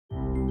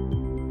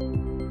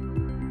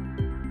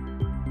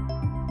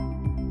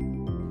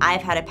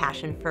I've had a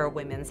passion for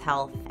women's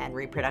health and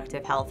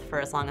reproductive health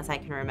for as long as I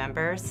can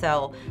remember,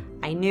 so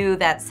I knew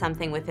that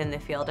something within the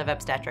field of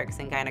obstetrics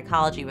and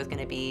gynecology was going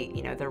to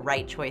be, the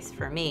right choice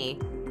for me.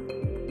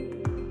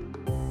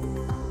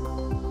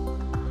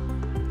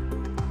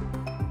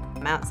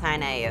 Mount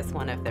Sinai is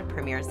one of the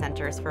premier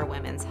centers for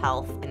women's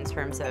health in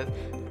terms of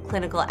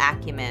clinical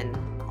acumen,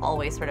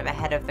 always sort of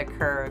ahead of the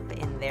curve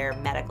in their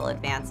medical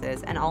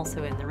advances and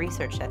also in the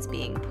research that's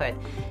being put,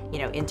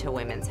 into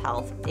women's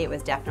health. It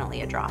was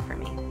definitely a draw for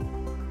me.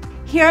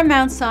 Here at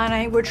Mount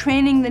Sinai, we're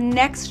training the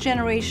next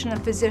generation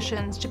of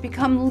physicians to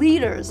become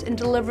leaders in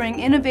delivering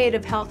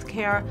innovative health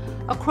care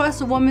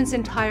across a woman's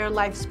entire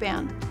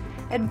lifespan,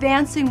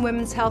 advancing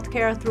women's health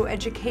care through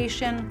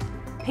education,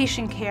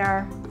 patient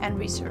care, and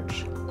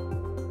research.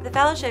 The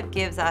fellowship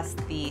gives us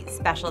the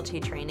specialty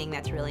training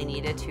that's really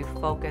needed to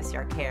focus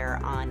your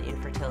care on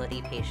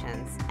infertility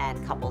patients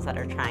and couples that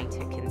are trying to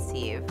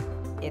conceive.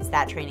 It's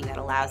that training that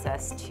allows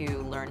us to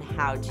learn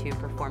how to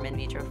perform in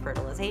vitro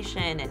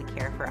fertilization and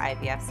care for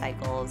IVF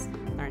cycles,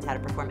 learns how to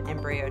perform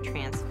embryo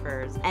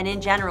transfers, and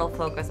in general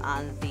focus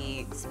on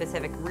the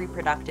specific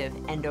reproductive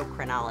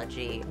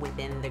endocrinology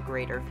within the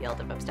greater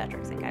field of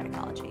obstetrics and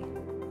gynecology.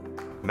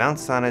 Mount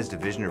Sinai's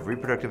Division of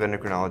Reproductive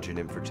Endocrinology and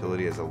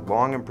Infertility has a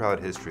long and proud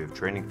history of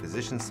training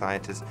physician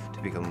scientists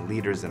to become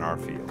leaders in our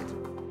field.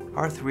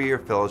 Our 3-year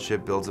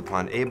fellowship builds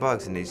upon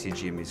ABOG's and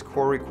ACGME's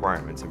core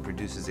requirements and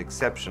produces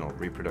exceptional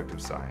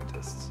reproductive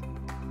scientists.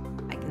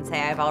 I can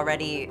say I've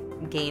already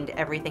gained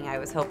everything I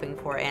was hoping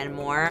for and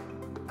more.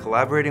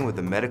 Collaborating with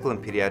the medical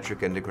and pediatric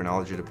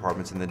endocrinology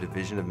departments in the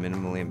Division of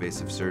Minimally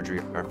Invasive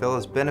Surgery, our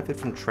fellows benefit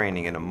from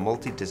training in a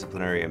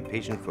multidisciplinary and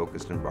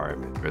patient-focused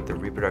environment at the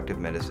Reproductive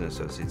Medicine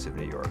Associates of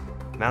New York,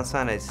 Mount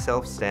Sinai's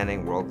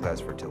self-standing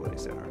world-class fertility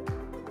center.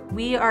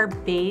 We are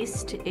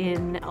based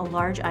in a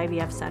large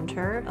IVF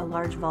center, a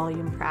large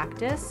volume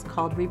practice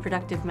called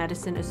Reproductive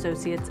Medicine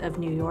Associates of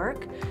New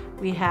York.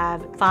 We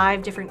have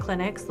 5 different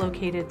clinics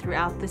located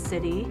throughout the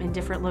city in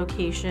different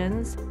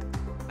locations.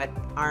 At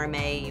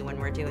RMA, when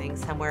we're doing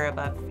somewhere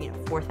above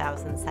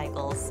 4,000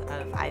 cycles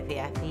of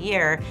IVF a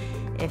year,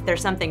 if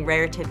there's something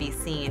rare to be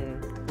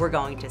seen, we're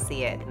going to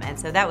see it. And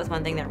so that was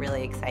one thing that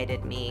really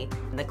excited me,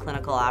 the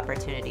clinical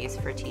opportunities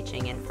for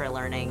teaching and for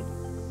learning.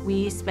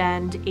 We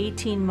spend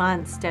 18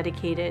 months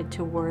dedicated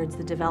towards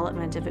the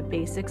development of a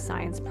basic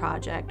science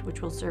project,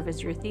 which will serve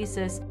as your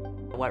thesis.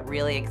 What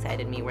really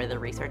excited me were the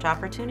research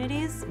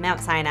opportunities. Mount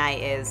Sinai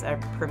is a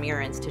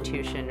premier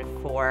institution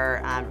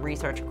for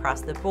research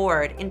across the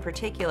board, in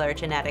particular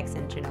genetics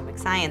and genomic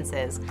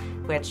sciences,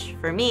 which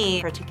for me,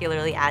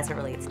 particularly as it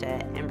relates to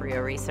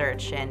embryo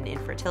research and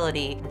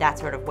infertility, that's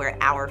sort of where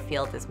our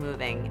field is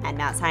moving. And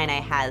Mount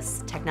Sinai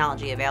has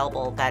technology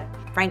available that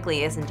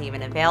frankly isn't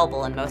even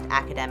available in most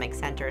academic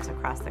centers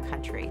across the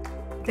country.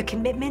 The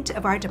commitment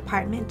of our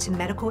department to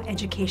medical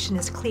education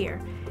is clear,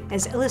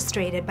 as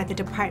illustrated by the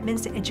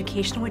department's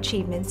educational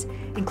achievements,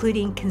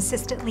 including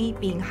consistently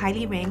being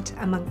highly ranked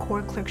among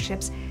core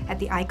clerkships at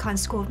the Icahn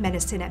School of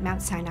Medicine at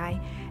Mount Sinai,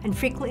 and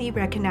frequently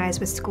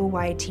recognized with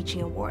school-wide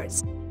teaching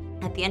awards.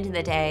 At the end of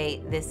the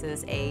day, this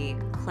is a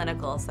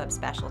clinical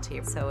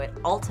subspecialty, so it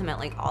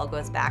ultimately all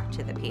goes back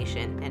to the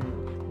patient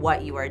and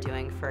what you are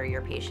doing for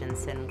your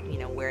patients and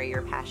where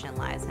your passion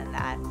lies in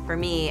that. For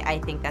me, I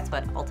think that's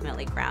what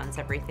ultimately grounds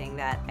everything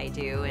that I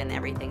do and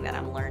everything that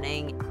I'm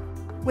learning.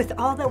 With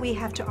all that we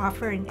have to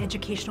offer in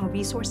educational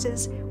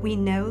resources, we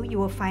know you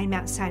will find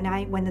Mount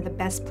Sinai one of the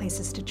best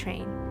places to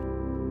train.